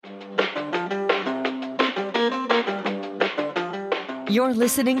You're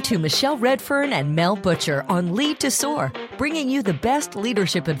listening to Michelle Redfern and Mel Butcher on Lead to Soar, bringing you the best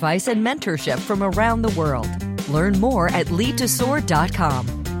leadership advice and mentorship from around the world. Learn more at leadtosoar.com.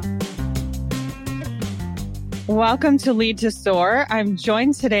 Welcome to Lead to Soar. I'm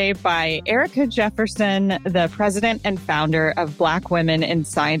joined today by Erika Jefferson, the president and founder of Black Women in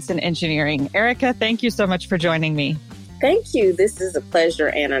Science and Engineering. Erika, thank you so much for joining me. Thank you. This is a pleasure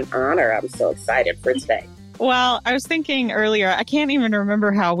and an honor. I'm so excited for today. Well, I was thinking earlier, I can't even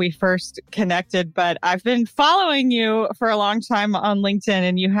remember how we first connected, but I've been following you for a long time on LinkedIn,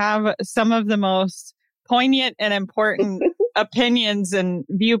 and you have some of the most poignant and important opinions and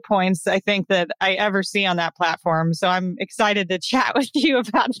viewpoints, I think, that I ever see on that platform. So I'm excited to chat with you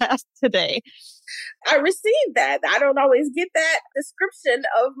about that today. I received that. I don't always get that description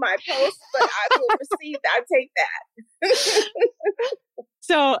of my post, but I will receive that. I take that.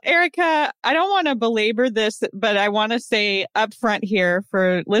 So, Erika, I don't want to belabor this, but I want to say upfront here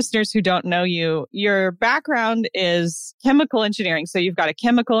for listeners who don't know you, your background is chemical engineering. So you've got a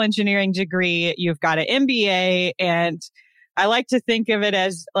chemical engineering degree, you've got an MBA, and I like to think of it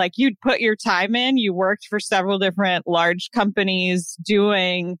as like you'd put your time in. You worked for several different large companies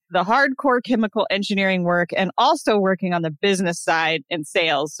doing the hardcore chemical engineering work and also working on the business side and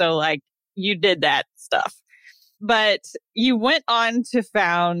sales. So like you did that stuff. But you went on to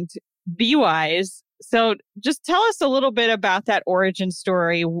found BeWise. So just tell us a little bit about that origin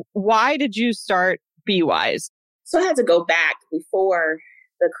story. Why did you start BeWise? So I had to go back before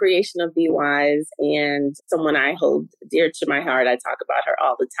the creation of BeWise, and someone I hold dear to my heart, I talk about her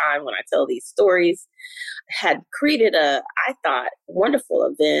all the time when I tell these stories, had created I thought, wonderful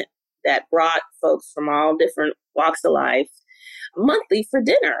event that brought folks from all different walks of life monthly for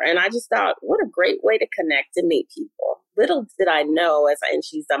dinner. And I just thought, what a great way to connect and meet people. Little did I know, and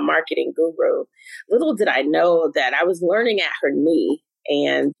she's a marketing guru, little did I know that I was learning at her knee.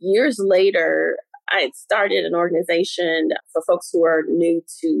 And years later, I had started an organization for folks who are new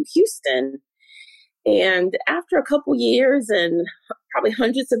to Houston. And after a couple years and probably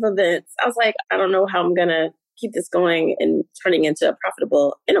hundreds of events, I was like, I don't know how I'm going to keep this going and turning into a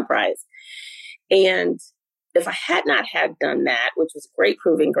profitable enterprise. And if I had not had done that, which was great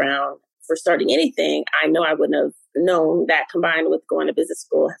proving ground for starting anything, I know I wouldn't have known that combined with going to business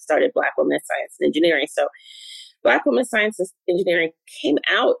school, I started Black Women in Science and Engineering. So Black Women in Science and Engineering came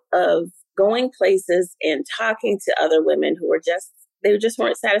out of going places and talking to other women who were they just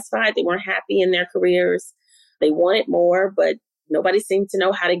weren't satisfied. They weren't happy in their careers. They wanted more, but nobody seemed to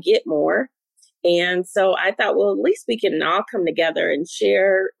know how to get more. And so I thought, well, at least we can all come together and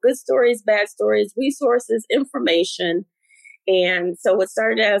share good stories, bad stories, resources, information. And so what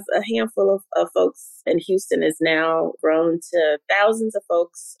started as a handful of folks in Houston has now grown to thousands of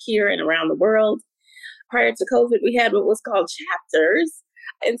folks here and around the world. Prior to COVID, we had what was called chapters.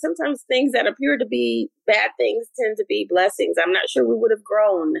 And sometimes things that appear to be bad things tend to be blessings. I'm not sure we would have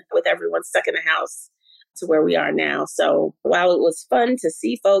grown with everyone stuck in the house to where we are now. So while it was fun to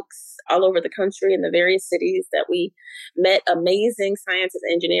see folks all over the country in the various cities that we met amazing scientists,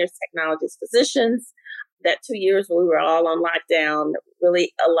 engineers, technologists, physicians, that 2 years when we were all on lockdown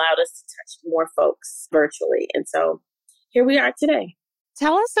really allowed us to touch more folks virtually. And so here we are today.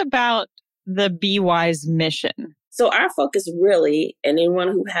 Tell us about the BeWise mission. So our focus really, and anyone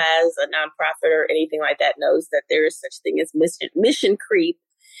who has a nonprofit or anything like that knows that there is such thing as mission creep,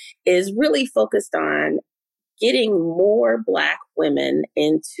 is really focused on getting more Black women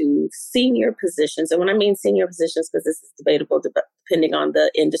into senior positions. And when I mean senior positions, because this is debatable depending on the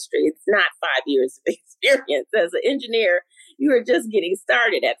industry, it's not 5 years of experience. As an engineer, you are just getting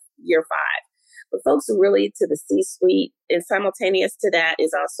started at year 5. But folks are really to the C-suite, and simultaneous to that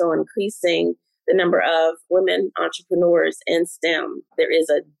is also increasing the number of women entrepreneurs in STEM. There is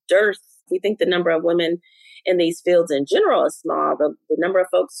a dearth. We think the number of women in these fields in general is small. The number of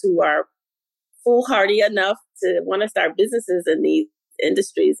folks who are foolhardy enough to want to start businesses in these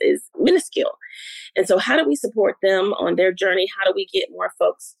industries is minuscule. And so how do we support them on their journey? How do we get more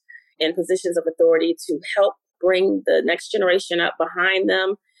folks in positions of authority to help bring the next generation up behind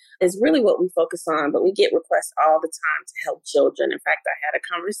them is really what we focus on. But we get requests all the time to help children. In fact, I had a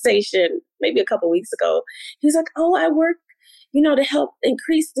conversation maybe a couple of weeks ago. He was like, oh, I work to help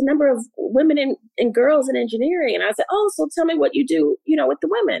increase the number of women and girls in engineering. And I said, oh, so tell me what you do, with the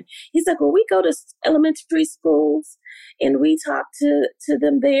women. He's like, well, we go to elementary schools and we talk to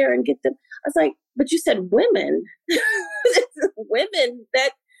them there and get them. I was like, but you said women. Women,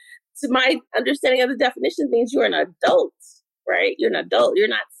 that to my understanding of the definition means you're an adult, right? You're an adult. You're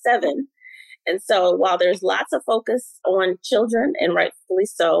not 7. And so while there's lots of focus on children, and rightfully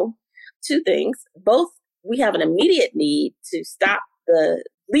so, 2 things, both we have an immediate need to stop the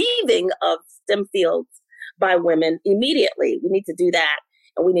leaving of STEM fields by women immediately. We need to do that.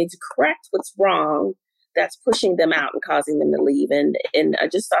 And we need to correct what's wrong that's pushing them out and causing them to leave. And I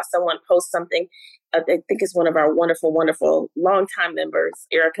just saw someone post something. I think it's one of our wonderful, wonderful longtime members,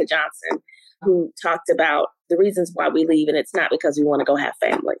 Erika Johnson, who talked about the reasons why we leave. And it's not because we want to go have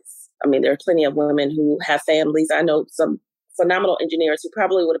families. I mean, there are plenty of women who have families. I know some phenomenal engineers who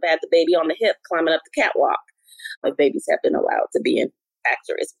probably would have had the baby on the hip climbing up the catwalk. Like babies have been allowed to be in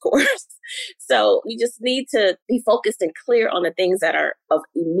factories, of course. So we just need to be focused and clear on the things that are of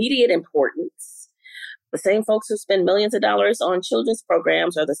immediate importance. The same folks who spend millions of dollars on children's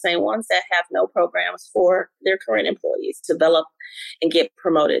programs are the same ones that have no programs for their current employees to develop and get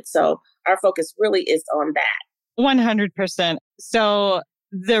promoted. So our focus really is on that. 100%. So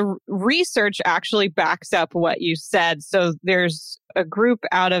the research actually backs up what you said. So there's a group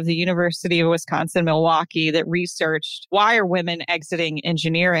out of the University of Wisconsin-Milwaukee that researched why are women exiting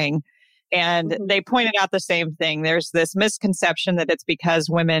engineering? And they pointed out the same thing. There's this misconception that it's because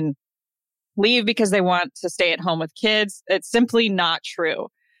women leave because they want to stay at home with kids. It's simply not true.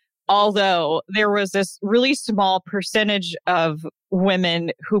 Although there was this really small percentage of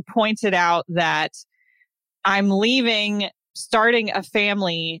women who pointed out that I'm leaving, starting a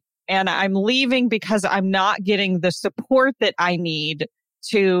family, and I'm leaving because I'm not getting the support that I need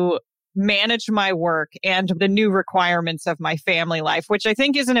to manage my work and the new requirements of my family life, which I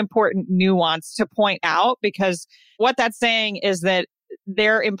think is an important nuance to point out, because what that's saying is that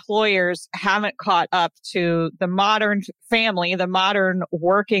their employers haven't caught up to the modern family, the modern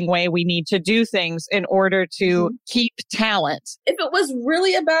working way we need to do things in order to keep talent. If it was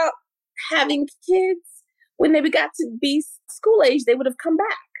really about having kids, when they got to be school age, they would have come back,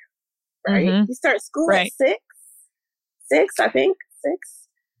 right? You start school at six, I think,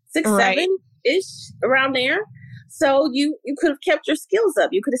 six, 7-ish, around there. So you could have kept your skills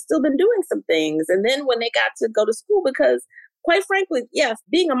up. You could have still been doing some things. And then when they got to go to school, because quite frankly, yes,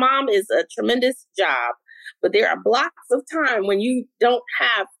 being a mom is a tremendous job, but there are blocks of time when you don't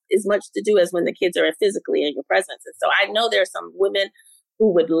have as much to do as when the kids are physically in your presence. And so I know there are some women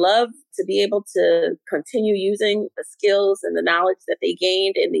who would love to be able to continue using the skills and the knowledge that they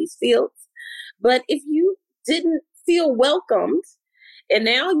gained in these fields. But if you didn't feel welcomed, and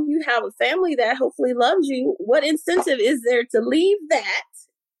now you have a family that hopefully loves you, what incentive is there to leave that,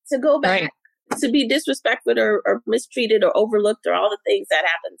 to go back, to be disrespected or mistreated or overlooked or all the things that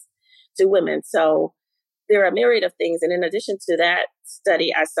happens to women? So there are a myriad of things. And in addition to that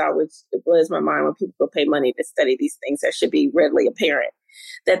study I saw, which blows my mind when people pay money to study these things, that should be readily apparent,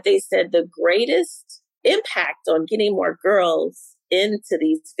 that they said the greatest impact on getting more girls into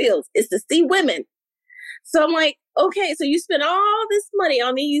these fields is to see women. So I'm like, okay, so you spend all this money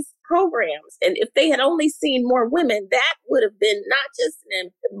on these programs. And if they had only seen more women, that would have been not just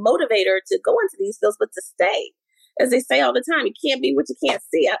a motivator to go into these fields, but to stay. As they say all the time, you can't be what you can't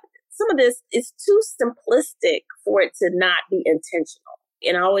see. Some of this is too simplistic for it to not be intentional.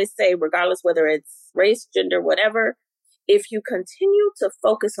 And I always say, regardless whether it's race, gender, whatever, if you continue to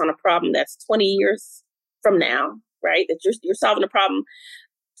focus on a problem that's 20 years from now, right, that you're solving a problem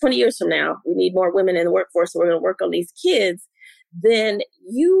 20 years from now, we need more women in the workforce, so we're going to work on these kids, then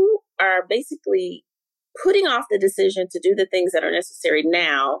you are basically putting off the decision to do the things that are necessary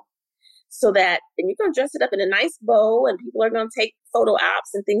now, so that, and you're going to dress it up in a nice bow and people are going to take photo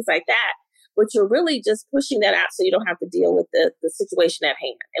ops and things like that, but you're really just pushing that out so you don't have to deal with the situation at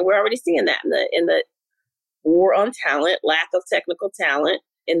hand. And we're already seeing that in the war on talent, lack of technical talent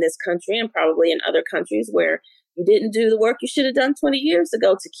in this country and probably in other countries where you didn't do the work you should have done 20 years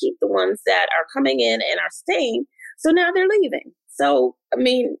ago to keep the ones that are coming in and are staying. So now they're leaving. So, I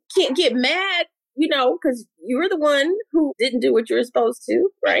mean, can't get mad, because you're the one who didn't do what you were supposed to,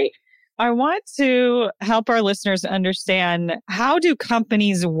 right? I want to help our listeners understand, how do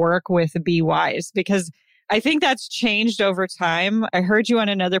companies work with Be Wise? Because I think that's changed over time. I heard you on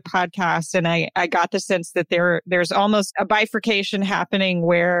another podcast, and I got the sense that there's almost a bifurcation happening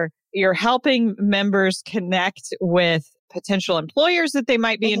where you're helping members connect with potential employers that they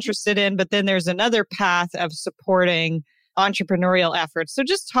might be interested in, but then there's another path of supporting entrepreneurial efforts. So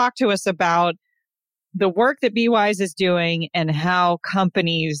just talk to us about the work that Be Wise is doing and how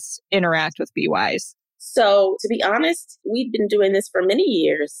companies interact with Be Wise. So to be honest, we've been doing this for many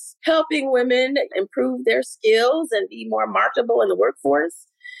years, helping women improve their skills and be more marketable in the workforce.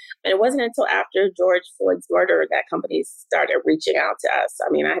 And it wasn't until after George Floyd's murder that companies started reaching out to us. I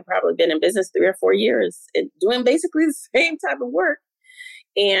mean, I had probably been in business 3 or 4 years and doing basically the same type of work.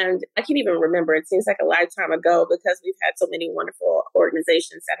 And I can't even remember. It seems like a lifetime ago because we've had so many wonderful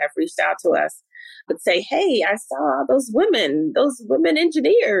organizations that have reached out to us. would say, hey, I saw those women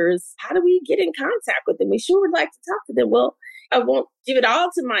engineers. How do we get in contact with them? We sure would like to talk to them. Well, I won't give it all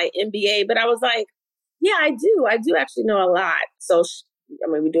to my MBA, but I was like, yeah, I do. I do actually know a lot. So,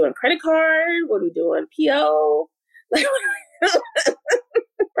 we're doing credit card. What are we doing? PO?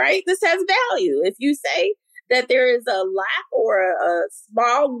 Right? This has value. If you say that there is a lack or a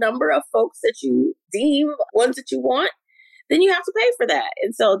small number of folks that you deem ones that you want, then you have to pay for that.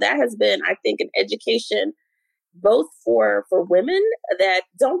 And so that has been, I think, an education both for women that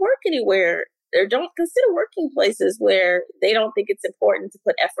don't work anywhere or don't consider working places where they don't think it's important to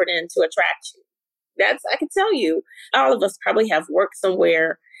put effort in to attract you. I can tell you, all of us probably have worked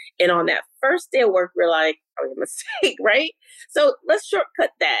somewhere. And on that first day of work, we're like, oh, a mistake, right? So let's shortcut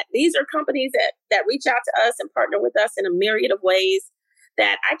that. These are companies that reach out to us and partner with us in a myriad of ways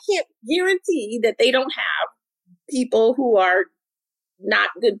that I can't guarantee that they don't have people who are not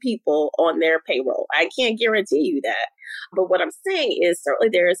good people on their payroll. I can't guarantee you that. But what I'm saying is certainly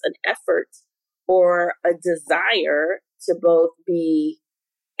there is an effort or a desire to both be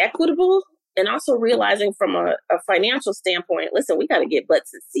equitable and also realizing from a financial standpoint, listen, we got to get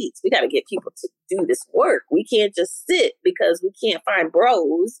butts and seats. We got to get people to do this work. We can't just sit because we can't find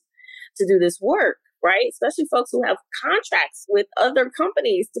bros to do this work, right? Especially folks who have contracts with other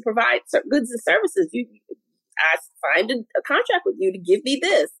companies to provide goods and services. I signed a contract with you to give me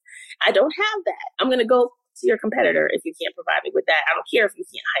this. I don't have that. I'm going to go to your competitor if you can't provide me with that. I don't care if you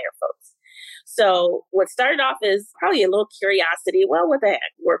can't hire folks. So what started off is probably a little curiosity. Well, what the heck?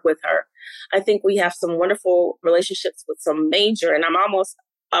 Work with her. I think we have some wonderful relationships with some major, and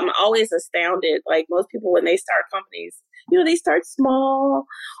I'm always astounded. Like most people, when they start companies, they start small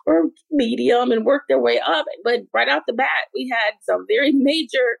or medium and work their way up. But right out the bat, we had some very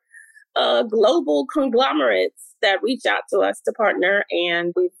major global conglomerates that reach out to us to partner,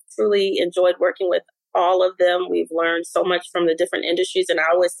 and we've truly enjoyed working with all of them. We've learned so much from the different industries. And I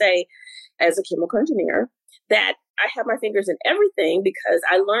always say, as a chemical engineer, that I have my fingers in everything because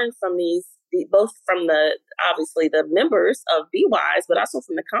I learned from both from obviously the members of BWise, but also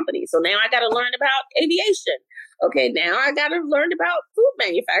from the company. So now I got to learn about aviation. Okay, now I got to learn about food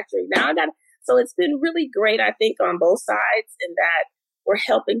manufacturing. So it's been really great, I think, on both sides in that we're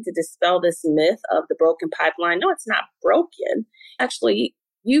helping to dispel this myth of the broken pipeline. No, it's not broken. Actually,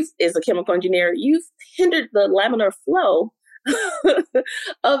 as a chemical engineer, you've hindered the laminar flow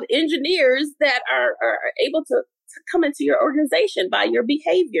of engineers that are able to come into your organization by your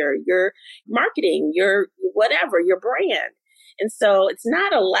behavior, your marketing, your whatever, your brand. And so it's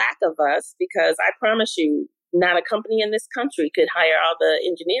not a lack of us, because I promise you, not a company in this country could hire all the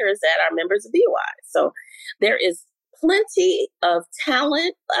engineers that are members of BWise. So there is plenty of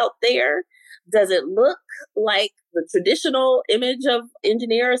talent out there. Does it look like the traditional image of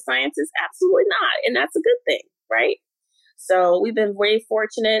engineer or scientist? Absolutely not. And that's a good thing, right? So we've been very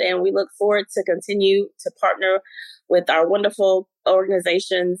fortunate, and we look forward to continue to partner with our wonderful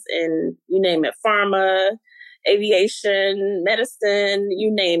organizations in, you name it, pharma, aviation, medicine, you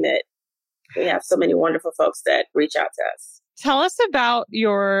name it. We have so many wonderful folks that reach out to us. Tell us about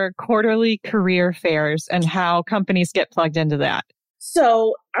your quarterly career fairs and how companies get plugged into that.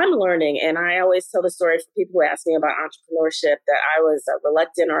 So I'm learning, and I always tell the story for people who ask me about entrepreneurship that I was a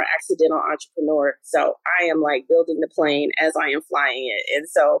reluctant or accidental entrepreneur. So I am like building the plane as I am flying it. And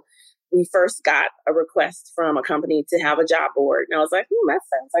so we first got a request from a company to have a job board. And I was like, that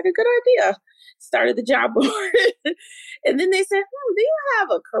sounds like a good idea. Started the job board. And then they said, do you have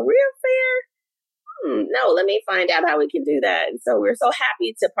a career fair? No, let me find out how we can do that. And so we're so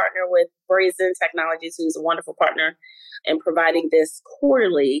happy to partner with Brazen Technologies, who's a wonderful partner in providing this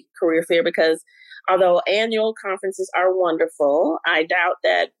quarterly career fair, because although annual conferences are wonderful, I doubt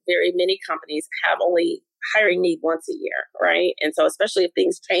that very many companies have only hiring need once a year, right? And so especially if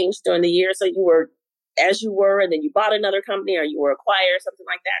things change during the year, so you were as you were, and then you bought another company or you were acquired, something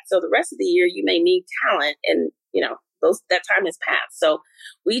like that. So the rest of the year, you may need talent, and, that time has passed. So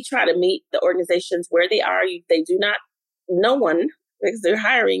we try to meet the organizations where they are. No one, because their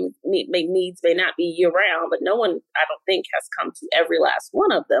hiring needs may not be year round, but no one, I don't think, has come to every last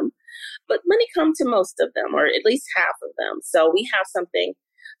one of them. But many come to most of them, or at least half of them. So we have something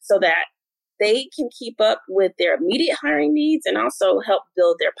so that they can keep up with their immediate hiring needs and also help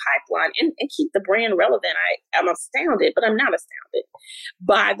build their pipeline and keep the brand relevant. I'm astounded, but I'm not astounded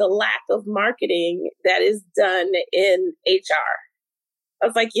by the lack of marketing that is done in HR. I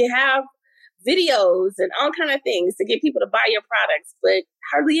was like, you have videos and all kind of things to get people to buy your products, but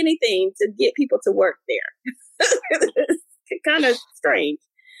hardly anything to get people to work there. It's kind of strange.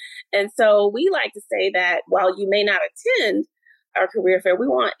 And so we like to say that while you may not attend our career fair, we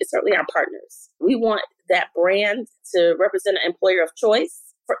want certainly our partners. We want that brand to represent an employer of choice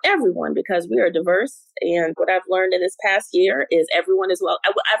for everyone because we are diverse. And what I've learned in this past year is everyone is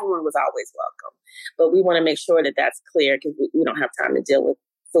everyone was always welcome. But we want to make sure that that's clear because we don't have time to deal with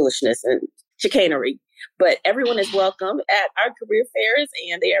foolishness and chicanery. But everyone is welcome at our career fairs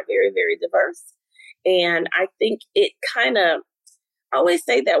and they are very, very diverse. And I think it kind of, I always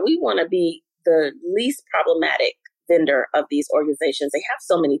say that we want to be the least problematic vendor of these organizations. They have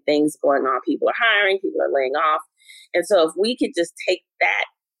so many things going on. People are hiring, people are laying off. And so if we could just take that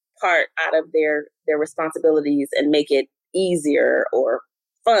part out of their responsibilities and make it easier or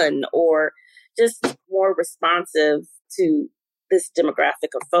fun or just more responsive to this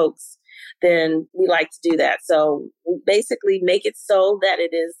demographic of folks, then we like to do that. So we basically make it so that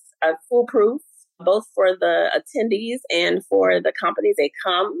it is foolproof, both for the attendees and for the companies. They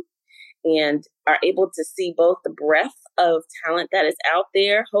come and are able to see both the breadth of talent that is out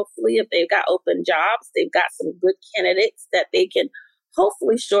there. Hopefully, if they've got open jobs, they've got some good candidates that they can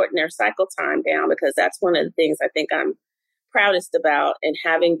hopefully shorten their cycle time down, because that's one of the things I think I'm proudest about. And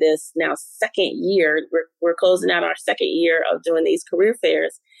having this now second year, we're closing out our second year of doing these career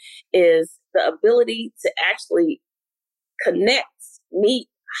fairs, is the ability to actually connect, meet,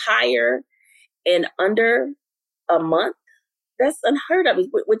 hire in under a month. That's unheard of,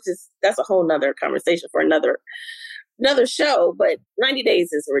 that's a whole nother conversation for another show. But 90 days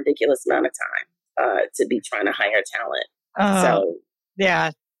is a ridiculous amount of time to be trying to hire talent. So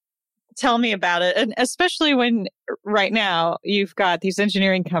yeah, tell me about it. And especially when right now you've got these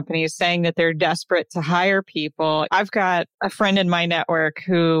engineering companies saying that they're desperate to hire people. I've got a friend in my network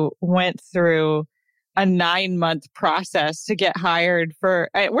who went through a 9-month process to get hired for,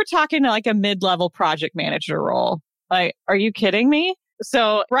 we're talking like a mid-level project manager role. Like, are you kidding me?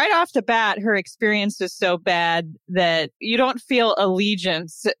 So right off the bat, her experience is so bad that you don't feel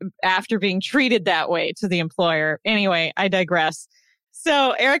allegiance after being treated that way to the employer. Anyway, I digress.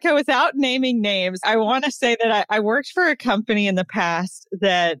 So Erika, without naming names, I want to say that I worked for a company in the past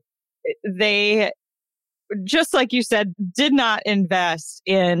that they, just like you said, did not invest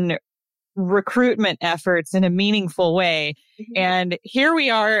in recruitment efforts in a meaningful way. Mm-hmm. And here we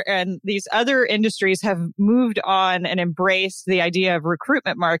are, and these other industries have moved on and embraced the idea of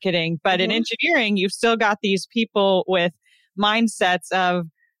recruitment marketing. But in engineering, you've still got these people with mindsets of,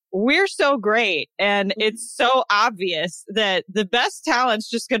 we're so great. And it's so obvious that the best talent's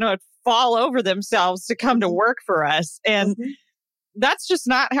just going to fall over themselves to come to work for us. And that's just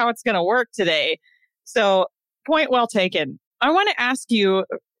not how it's going to work today. So point well taken. I want to ask you,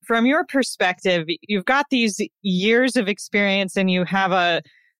 from your perspective, you've got these years of experience and you have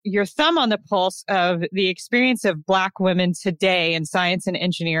your thumb on the pulse of the experience of Black women today in science and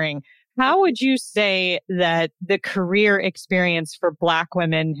engineering. How would you say that the career experience for Black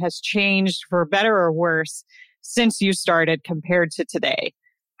women has changed for better or worse since you started compared to today?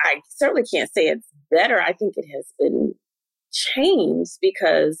 I certainly can't say it's better. I think it has been changed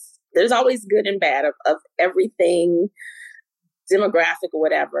because there's always good and bad of everything, demographic or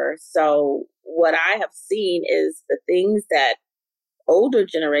whatever. So what I have seen is the things that older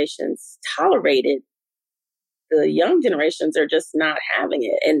generations tolerated, the young generations are just not having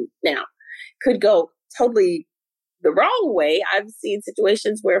it. And now could go totally the wrong way. I've seen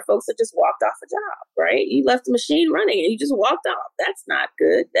situations where folks have just walked off a job, right? You left the machine running and you just walked off. That's not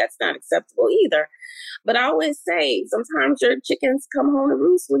good. That's not acceptable either. But I always say, sometimes your chickens come home to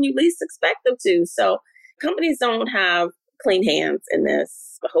roost when you least expect them to. So companies don't have clean hands in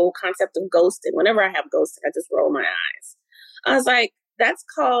this. The whole concept of ghosting. Whenever I have ghosting, I just roll my eyes. I was like, that's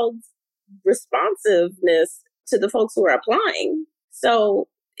called responsiveness to the folks who are applying. So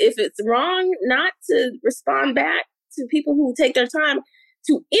if it's wrong not to respond back to people who take their time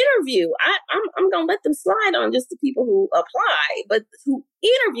to interview, I'm going to let them slide on just the people who apply, but who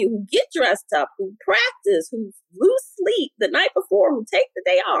interview, who get dressed up, who practice, who lose sleep the night before, who take the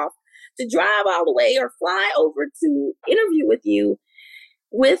day off to drive all the way or fly over to interview with you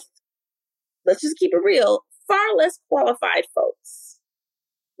with, let's just keep it real, far less qualified folks,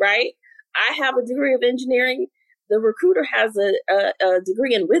 right? I have a degree of engineering. The recruiter has a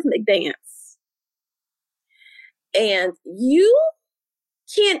degree in rhythmic dance. And you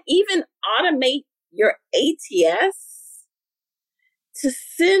can't even automate your ATS to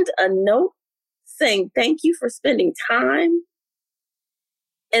send a note saying, thank you for spending time.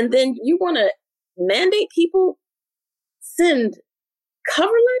 And then you want to mandate people send cover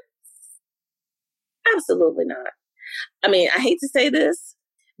letters? Absolutely not. I mean, I hate to say this,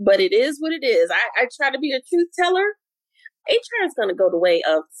 but it is what it is. I try to be a truth teller. HR is going to go the way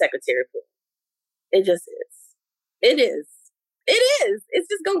of Secretary Poole. It just is. It is. It is. It's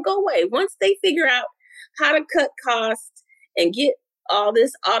just going to go away. Once they figure out how to cut costs and get all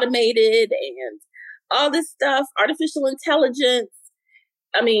this automated and all this stuff, artificial intelligence.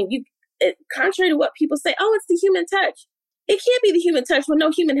 I mean, contrary to what people say, oh, it's the human touch. It can't be the human touch when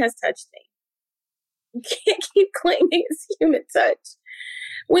no human has touched me. You can't keep claiming it's human touch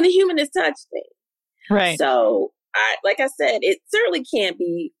when the human has touched me. Right. So, like I said, it certainly can't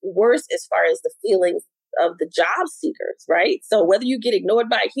be worse as far as the feelings of the job seekers, right? So whether you get ignored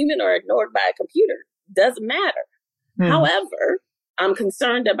by a human or ignored by a computer, doesn't matter. However, I'm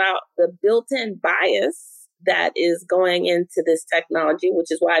concerned about the built-in bias that is going into this technology,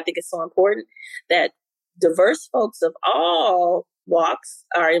 which is why I think it's so important that diverse folks of all walks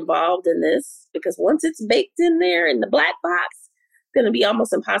are involved in this, because once it's baked in there in the black box, it's going to be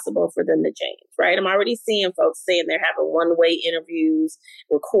almost impossible for them to change, right? I'm already seeing folks saying they're having one-way interviews,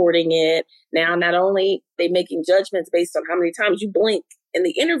 recording it. Now, not only they making judgments based on how many times you blink in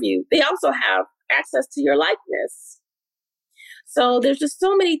the interview, they also have access to your likeness. So there's just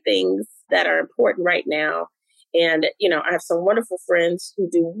so many things that are important right now. And, I have some wonderful friends who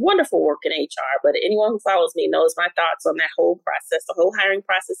do wonderful work in HR, but anyone who follows me knows my thoughts on that whole process. The whole hiring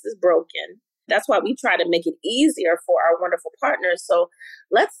process is broken. That's why we try to make it easier for our wonderful partners. So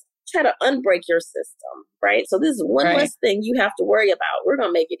let's try to unbreak your system, right? So this is one less thing you have to worry about. We're going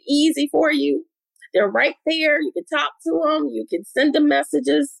to make it easy for you. They're right there. You can talk to them. You can send them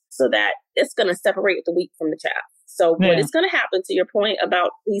messages so that it's going to separate the wheat from the chaff. So what is going to happen, to your point about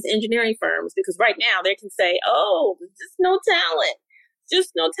these engineering firms, because right now they can say, oh,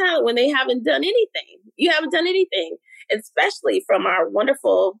 just no talent when they haven't done anything. You haven't done anything, especially from our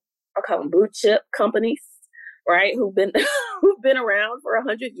wonderful, I'll call them blue chip companies, right? Who've been around for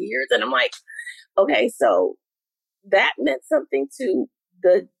 100 years. And I'm like, okay, so that meant something to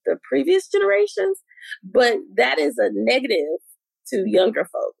the previous generations, but that is a negative to younger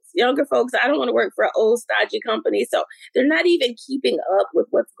folks. Younger folks, I don't want to work for an old stodgy company. So they're not even keeping up with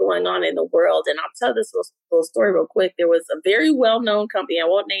what's going on in the world. And I'll tell this little story real quick. There was a very well-known company. I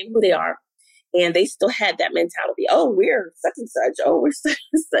won't name who they are. And they still had that mentality. Oh, we're such and such. Oh, we're such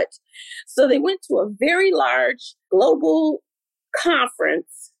and such. So they went to a very large global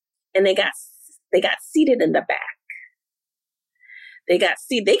conference and they got seated in the back. They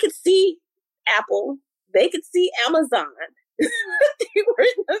could see Apple. They could see Amazon. They were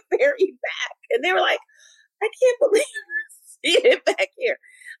in the very back. And they were like, I can't believe we're seated back here.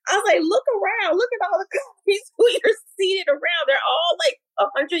 I was like, look around. Look at all the companies who you're seated around. They're all like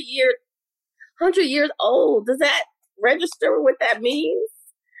 100 years old. Does that register what that means?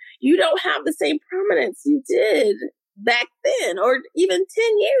 You don't have the same prominence you did back then or even 10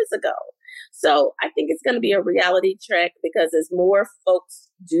 years ago. So I think it's going to be a reality check, because as more folks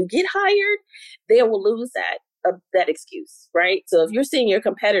do get hired, they will lose that excuse, right? So if you're seeing your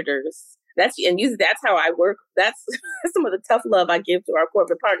competitors, that's how I work. That's some of the tough love I give to our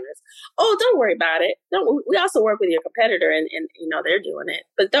corporate partners. Oh, don't worry about it. We also work with your competitor and they're doing it,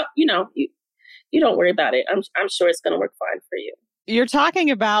 but don't, you don't worry about it. I'm sure it's going to work fine for you. You're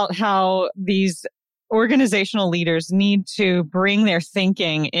talking about how these organizational leaders need to bring their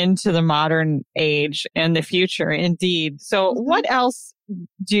thinking into the modern age and the future, indeed. So what else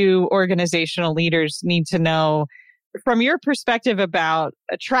do organizational leaders need to know from your perspective about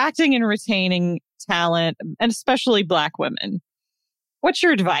attracting and retaining talent, and especially Black women? What's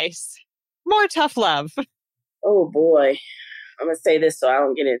your advice? More tough love. Oh, boy. I'm going to say this so I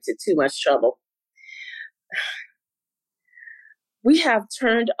don't get into too much trouble. We have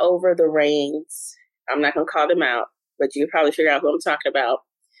turned over the reins. I'm not going to call them out, but you can probably figure out who I'm talking about.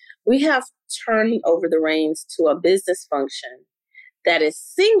 We have turned over the reins to a business function that is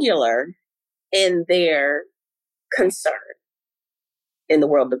singular in their concern in the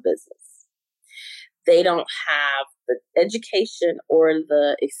world of business. They don't have the education or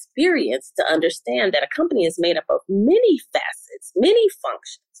the experience to understand that a company is made up of many facets, many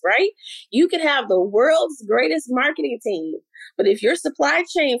functions, right? You could have the world's greatest marketing team, but if your supply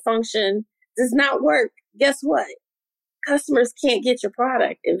chain function does not work, guess what? Customers can't get your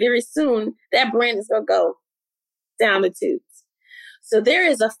product. And very soon that brand is going to go down the tubes. So there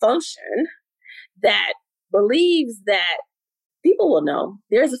is a function that believes that people will know.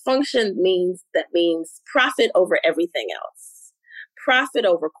 There's a function that means profit over everything else. Profit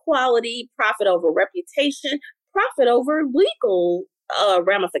over quality, profit over reputation, profit over legal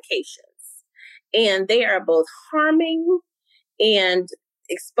ramifications. And they are both harming and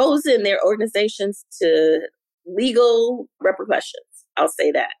exposing their organizations to legal repercussions. I'll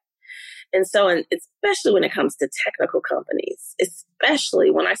say that. And so, especially when it comes to technical companies,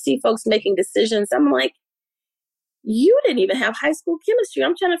 especially when I see folks making decisions, I'm like, You didn't even have high school chemistry.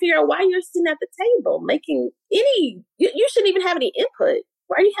 I'm trying to figure out why you're sitting at the table making you shouldn't even have any input.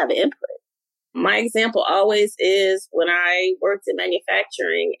 Why do you have input? My example always is when I worked in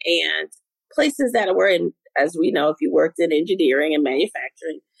manufacturing and places that were in, as we know, if you worked in engineering and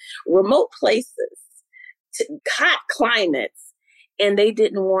manufacturing, remote places, hot climates, and they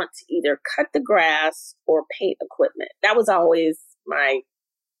didn't want to either cut the grass or paint equipment. That was always my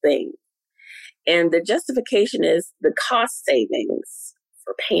thing. And the justification is the cost savings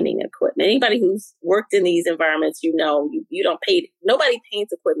for painting equipment. Anybody who's worked in these environments, you know, you don't pay, nobody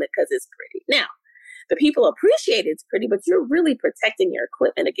paints equipment because it's pretty. Now, the people appreciate it's pretty, but you're really protecting your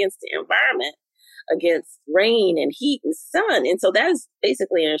equipment against the environment, against rain and heat and sun. And so that is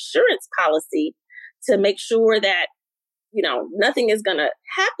basically an insurance policy to make sure that, you know, nothing is going to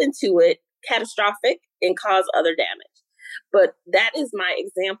happen to it catastrophic and cause other damage. But that is my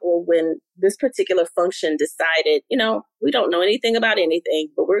example when this particular function decided, you know, we don't know anything about anything,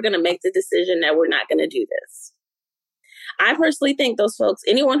 but we're going to make the decision that we're not going to do this. I personally think those folks,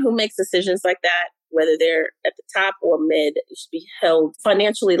 anyone who makes decisions like that, whether they're at the top or mid, should be held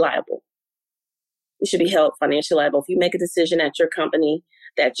financially liable. You should be held financially liable. If you make a decision at your company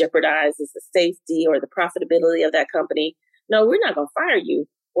that jeopardizes the safety or the profitability of that company, no, we're not going to fire you.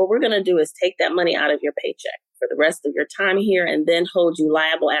 What we're going to do is take that money out of your paycheck for the rest of your time here and then hold you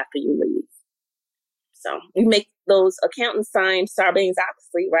liable after you leave. So you make those accountants sign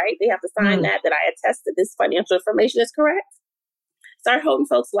Sarbanes-Oxley, right? They have to sign that I attest that this financial information is correct. Start holding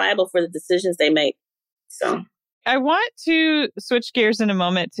folks liable for the decisions they make. So I want to switch gears in a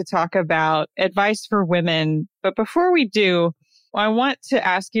moment to talk about advice for women. But before we do, I want to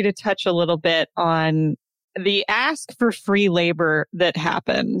ask you to touch a little bit on the ask for free labor that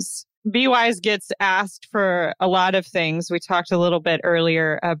happens. BeWise gets asked for a lot of things. We talked a little bit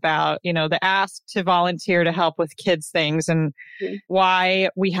earlier about, you know, the ask to volunteer to help with kids things and why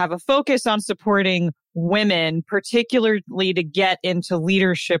we have a focus on supporting women, particularly to get into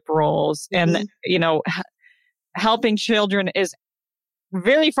leadership roles. And, you know, helping children is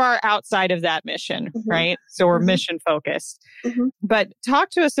very far outside of that mission, right? So we're mission focused. But talk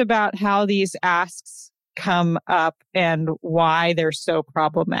to us about how these asks come up and why they're so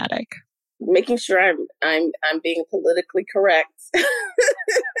problematic. Making sure I'm being politically correct.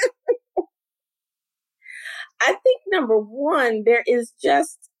 I think number one, there is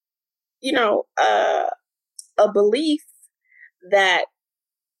just, you know, a belief that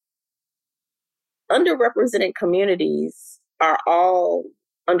underrepresented communities are all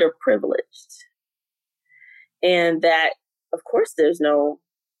underprivileged. And that, of course, there's no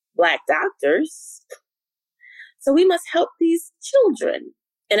Black doctors. So we must help these children.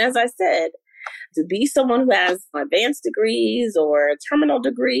 And as I said, to be someone who has advanced degrees or a terminal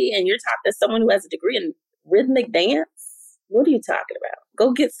degree, and you're talking to someone who has a degree in rhythmic dance, what are you talking about?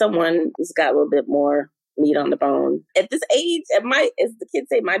 Go get someone who's got a little bit more meat on the bone. At this age, as the kids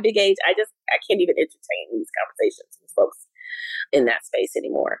say, my big age, I can't even entertain these conversations with folks in that space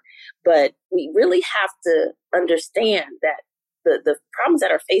anymore. But we really have to understand that the problems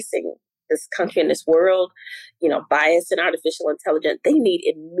that are facing this country and this world, you know, bias and artificial intelligence, they need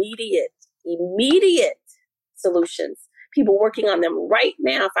immediate solutions. People working on them right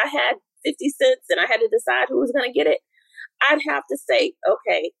now. If I had 50 cents and I had to decide who was going to get it, I'd have to say,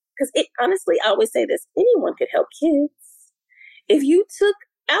 okay, because honestly, I always say this, anyone could help kids. If you took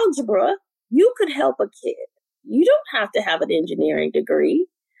algebra, you could help a kid. You don't have to have an engineering degree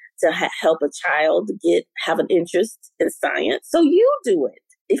to help a child have an interest in science. So you do it.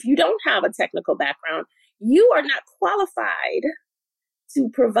 If you don't have a technical background, you are not qualified to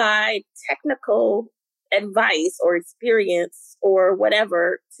provide technical advice or experience or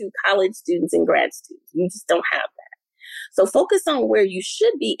whatever to college students and grad students. You just don't have that. So focus on where you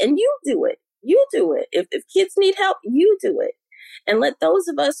should be and you do it. You do it. If kids need help, you do it. And let those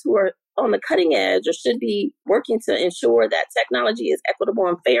of us who are on the cutting edge or should be working to ensure that technology is equitable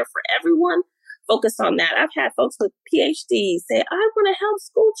and fair for everyone, focus on that. I've had folks with PhDs say, I want to help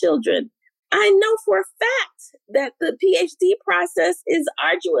school children. I know for a fact that the PhD process is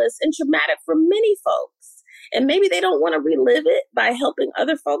arduous and traumatic for many folks. And maybe they don't want to relive it by helping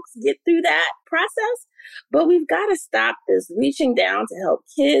other folks get through that process. But we've got to stop this reaching down to help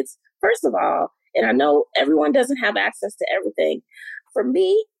kids, first of all. And I know everyone doesn't have access to everything. For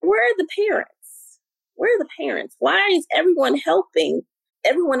me, where are the parents? Where are the parents? Why is everyone helping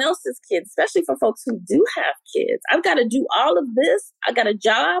everyone else's kids, especially for folks who do have kids? I've got to do all of this. I got a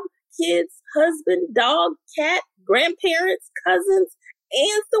job, kids, husband, dog, cat, grandparents, cousins,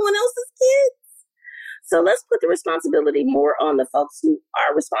 and someone else's kids. So let's put the responsibility more on the folks who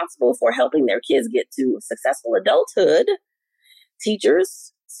are responsible for helping their kids get to successful adulthood,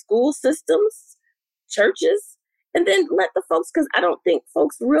 teachers, school systems, churches, and then let the folks, because I don't think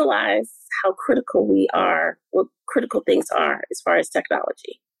folks realize how critical we are, what critical things are as far as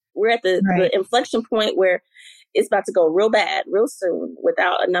technology. We're at the inflection point where it's about to go real bad real soon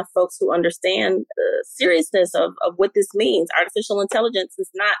without enough folks who understand the seriousness of what this means. Artificial intelligence is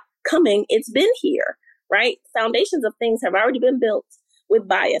not coming. It's been here, right? Foundations of things have already been built with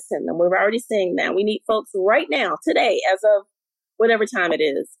bias in them. We're already seeing that. We need folks right now, today, as of whatever time it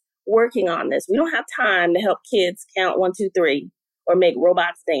is, working on this. We don't have time to help kids count 1, 2, 3 or make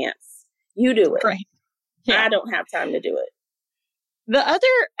robots dance. You do it. Right. Yeah. I don't have time to do it. The other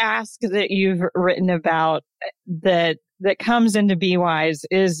ask that you've written about that comes into BeWise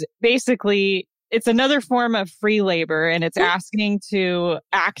is basically it's another form of free labor, and it's asking to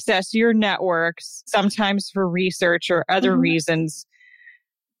access your networks, sometimes for research or other reasons.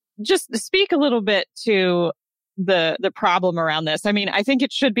 Just speak a little bit to the problem around this. I mean, I think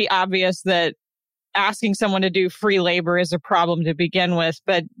it should be obvious that asking someone to do free labor is a problem to begin with,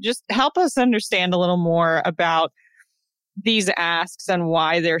 but just help us understand a little more about these asks and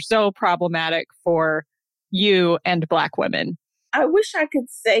why they're so problematic for you and Black women. I wish I could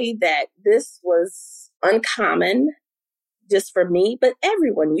say that this was uncommon just for me, but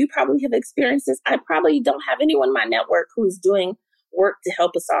everyone, you probably have experienced this. I probably don't have anyone in my network who's doing work to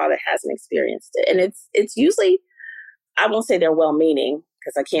help us all that hasn't experienced it. And it's usually, I won't say they're well-meaning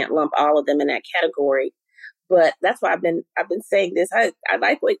because I can't lump all of them in that category, but that's why I've been saying this. I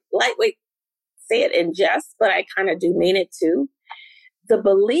lightweight say it in jest, but I kind of do mean it too. The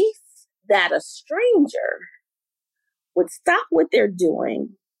belief that a stranger would stop what they're doing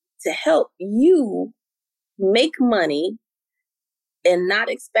to help you make money and not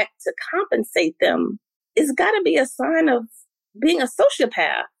expect to compensate them is got to be a sign of being a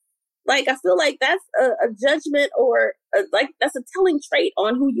sociopath. Like, I feel like that's a judgment or that's a telling trait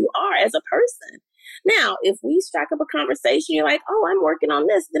on who you are as a person. Now, if we strike up a conversation, you're like, oh, I'm working on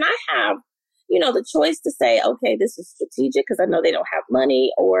this, then I have the choice to say, okay, this is strategic because I know they don't have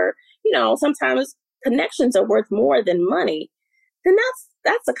money, or, sometimes connections are worth more than money, then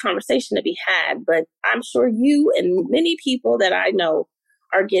that's a conversation to be had. But I'm sure you and many people that I know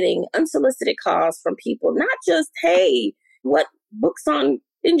are getting unsolicited calls from people, not just, hey, what books on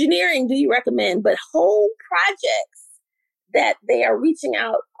engineering do you recommend, but whole projects that they are reaching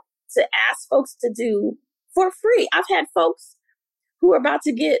out to ask folks to do for free. I've had folks who are about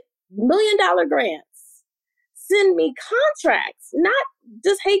to get $1 million grants send me contracts, not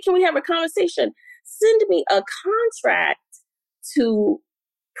just, hey, can we have a conversation? Send me a contract to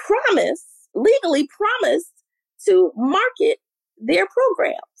legally promise to market their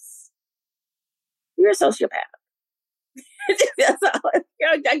programs. You're a sociopath. That's all.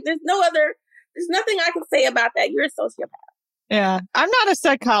 There's nothing I can say about that. You're a sociopath. Yeah. I'm not a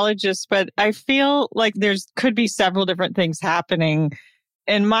psychologist, but I feel like could be several different things happening.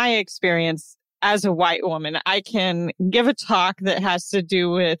 In my experience as a white woman, I can give a talk that has to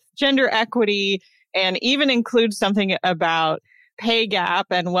do with gender equity and even include something about pay gap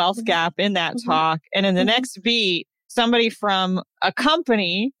and wealth gap in that talk. And in the next beat, somebody from a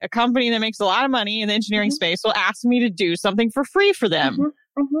company that makes a lot of money in the engineering space will ask me to do something for free for them.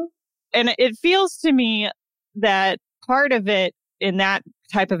 And it feels to me that part of it in that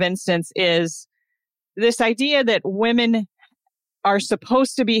type of instance is this idea that women are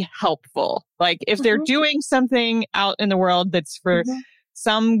supposed to be helpful. Like if they're doing something out in the world that's for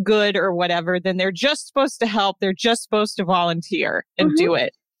some good or whatever, then they're just supposed to help. They're just supposed to volunteer and do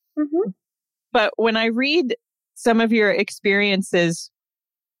it. But when I read some of your experiences,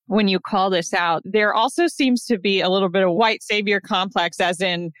 when you call this out, there also seems to be a little bit of white savior complex, as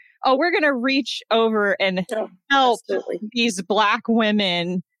in, oh, we're going to reach over and help these Black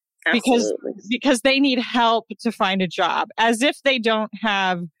women because they need help to find a job, as if they don't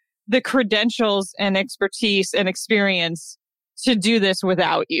have the credentials and expertise and experience to do this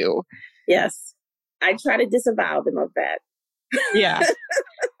without you. Yes. I try to disavow them of that. Yeah.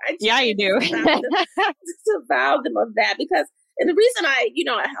 Yeah, you do. Disavow them of that because, and the reason I,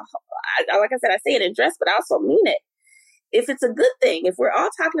 like I said, I say it in jest, but I also mean it. If it's a good thing, if we're all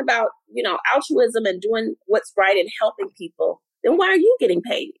talking about, altruism and doing what's right and helping people, then why are you getting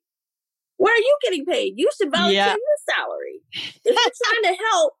paid? Why are you getting paid? You should volunteer your salary. If you're trying to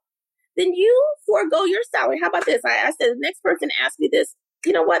help, then you forego your salary. How about this? I said, the next person asked me this.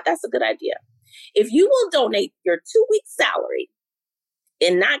 You know what? That's a good idea. If you will donate your 2-week salary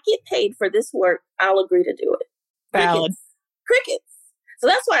and not get paid for this work, I'll agree to do it. Valid. Crickets. So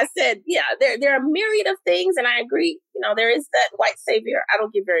that's why I said, yeah, there are a myriad of things. And I agree, there is that white savior. I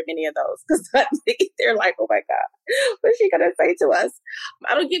don't get very many of those because they're like, oh my God, what's she going to say to us?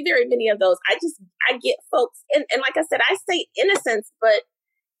 I don't get very many of those. I get folks. And like I said, I say innocence, but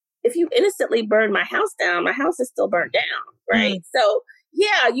if you innocently burn my house down, my house is still burnt down, right? So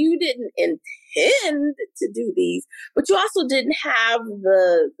yeah, you didn't intend to do these, but you also didn't have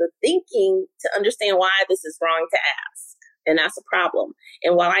the thinking to understand why this is wrong to ask. And that's a problem.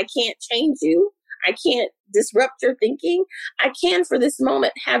 And while I can't change you, I can't disrupt your thinking, I can for this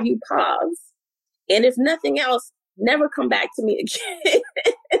moment have you pause. And if nothing else, never come back to me again.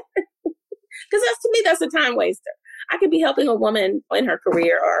 Because to me, that's a time waster. I could be helping a woman in her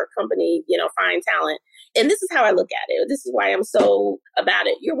career or a company, find talent. And this is how I look at it. This is why I'm so about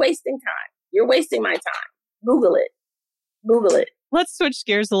it. You're wasting time. You're wasting my time. Google it. Google it. Let's switch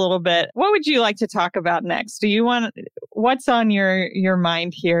gears a little bit. What would you like to talk about next? What's on your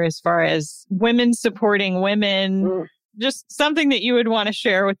mind here as far as women supporting women? Just something that you would want to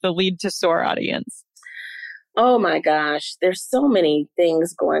share with the Lead to Soar audience. Oh my gosh. There's so many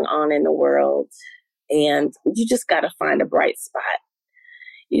things going on in the world. And you just got to find a bright spot.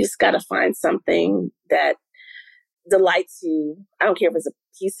 You just got to find something that delights you. I don't care if it's a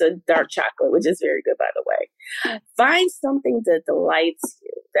piece of dark chocolate, which is very good, by the way. Find something that delights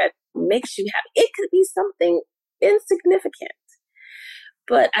you, that makes you happy. It could be something insignificant,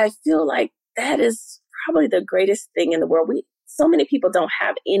 but I feel like that is probably the greatest thing in the world. So many people don't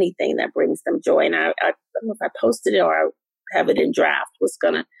have anything that brings them joy. And I don't know if I posted it or I have it in draft, was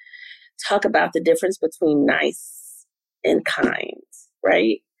going to talk about the difference between nice and kind,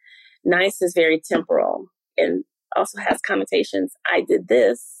 right? Nice is very temporal and also has connotations. I did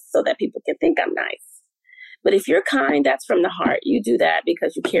this so that people can think I'm nice. But if you're kind, that's from the heart. You do that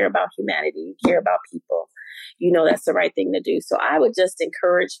because you care about humanity. You care about people. That's the right thing to do. So I would just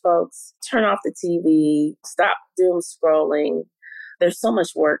encourage folks, turn off the TV, stop doom scrolling. There's so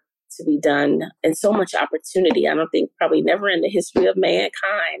much work to be done and so much opportunity. I don't think probably never in the history of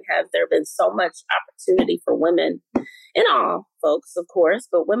mankind has there been so much opportunity for women and all folks, of course,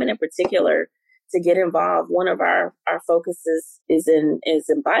 but women in particular to get involved. One of our focuses is in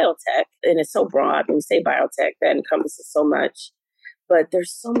biotech, and it's so broad. When we say biotech, that encompasses so much, but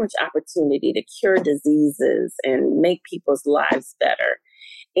there's so much opportunity to cure diseases and make people's lives better.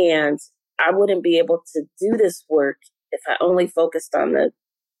 And I wouldn't be able to do this work if I only focused on the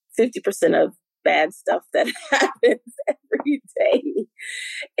 50% of bad stuff that happens every day.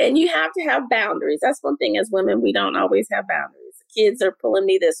 And you have to have boundaries. That's one thing as women, we don't always have boundaries. The kids are pulling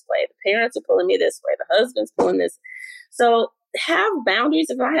me this way. The parents are pulling me this way. The husband's pulling this. So have boundaries.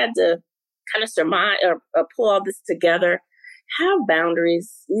 If I had to kind of surmise or pull all this together, have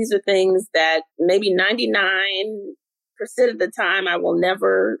boundaries. These are things that maybe 99% of the time I will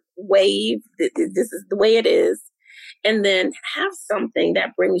never waive. This is the way it is. And then have something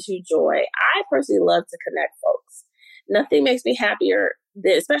that brings you joy. I personally love to connect folks. Nothing makes me happier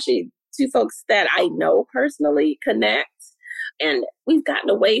than, especially two folks that I know personally, connect. And we've gotten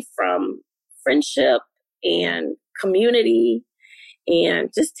away from friendship and community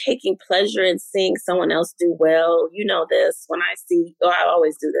and just taking pleasure in seeing someone else do well. You know this, when I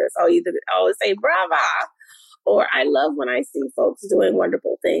always do this. I always say, brava. Or I love when I see folks doing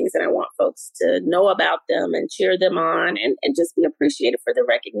wonderful things and I want folks to know about them and cheer them on and just be appreciated for the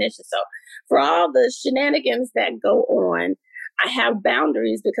recognition. So for all the shenanigans that go on, I have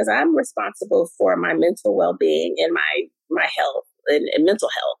boundaries because I'm responsible for my mental well-being and my health and mental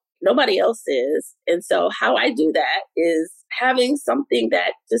health. Nobody else is. And so how I do that is having something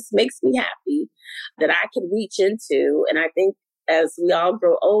that just makes me happy that I can reach into. And I think as we all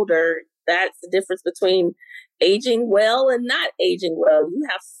grow older, that's the difference between aging well and not aging well. You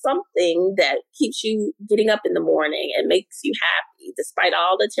have something that keeps you getting up in the morning and makes you happy, despite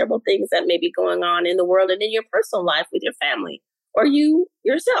all the terrible things that may be going on in the world and in your personal life with your family or you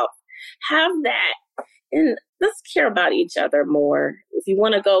yourself. Have that. And let's care about each other more. If you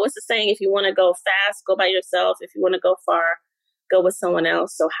want to go, what's the saying? If you want to go fast, go by yourself. If you want to go far, go with someone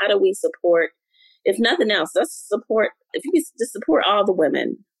else. So how do we support, if nothing else, let's support, if you can just support all the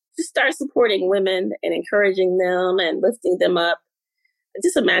women, just start supporting women and encouraging them and lifting them up.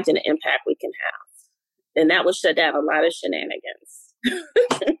 Just imagine the impact we can have. And that will shut down a lot of shenanigans.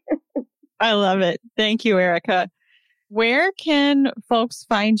 I love it. Thank you, Erika. Where can folks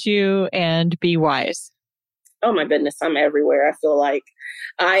find you and be wise? Oh my goodness, I'm everywhere. I feel like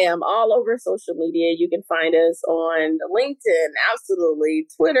I am all over social media. You can find us on LinkedIn, absolutely,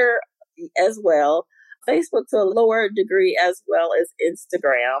 Twitter as well. Facebook to a lower degree, as well as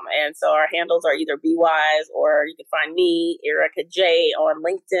Instagram. And so our handles are either BeWise, or you can find me, Erika J, on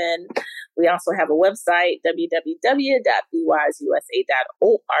LinkedIn. We also have a website,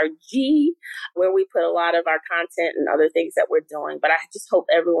 www.bwiseusa.org, where we put a lot of our content and other things that we're doing. But I just hope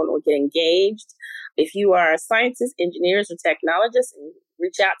everyone will get engaged. If you are scientists, engineers, or technologists, and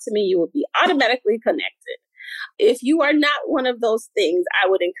reach out to me, you will be automatically connected. If you are not one of those things, I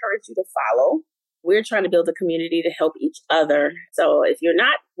would encourage you to follow. We're trying to build a community to help each other. So if you're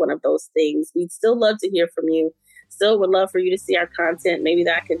not one of those things, we'd still love to hear from you. Still would love for you to see our content. Maybe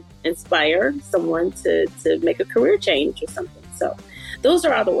that can inspire someone to make a career change or something. So those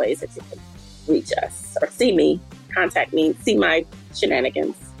are all the ways that you can reach us or see me, contact me, see my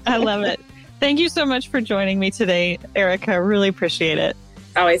shenanigans. I love it. Thank you so much for joining me today, Erika. Really appreciate it.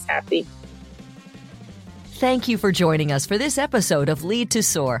 Always happy. Thank you for joining us for this episode of Lead to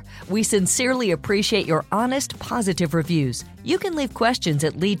Soar. We sincerely appreciate your honest, positive reviews. You can leave questions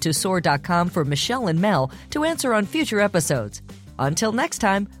at leadtosoar.com for Michelle and Mel to answer on future episodes. Until next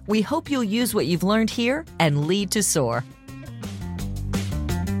time, we hope you'll use what you've learned here and lead to soar.